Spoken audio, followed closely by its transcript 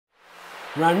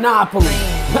Monopoly.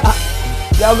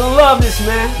 Y'all gonna love this,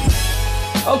 man.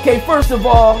 Okay, first of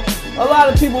all, a lot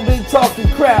of people been talking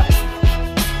crap.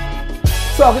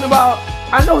 Talking about,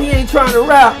 I know he ain't trying to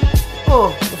rap.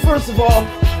 But first of all,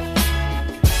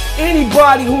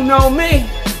 anybody who know me,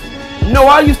 know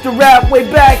I used to rap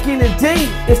way back in the day.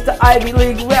 It's the Ivy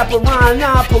League rapper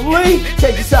Monopoly.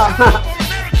 Check this out.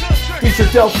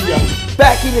 Philadelphia.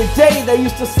 Back in the day, they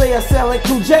used to say I sound like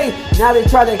Cool J. Now they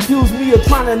try to accuse me of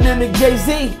trying to mimic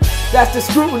Jay-Z. That's the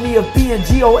scrutiny of being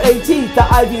G-O-A-T, the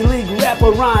Ivy League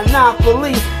rapper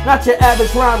Monopoly. Not your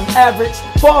average rhyme average,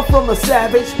 far from a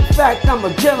savage. In fact, I'm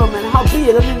a gentleman,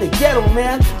 howbeit I'm in the ghetto,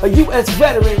 man. A U.S.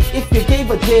 veteran, if you gave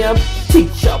a damn.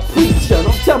 Teacher, preacher,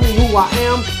 don't tell me who I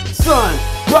am. Son,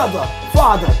 brother,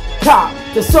 father, cop.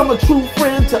 To some a true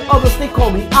friend, to others they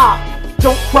call me Op.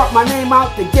 Don't crop my name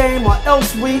out the game or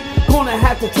else we gonna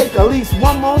have to take at least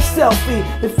one more selfie.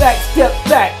 In fact, step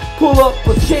back, pull up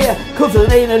a chair, cause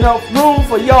there ain't enough room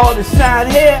for y'all to shine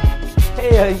here.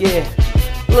 Hell yeah.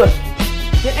 Look,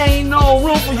 there ain't no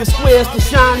room for your squares to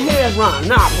shine here.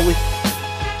 Monopoly.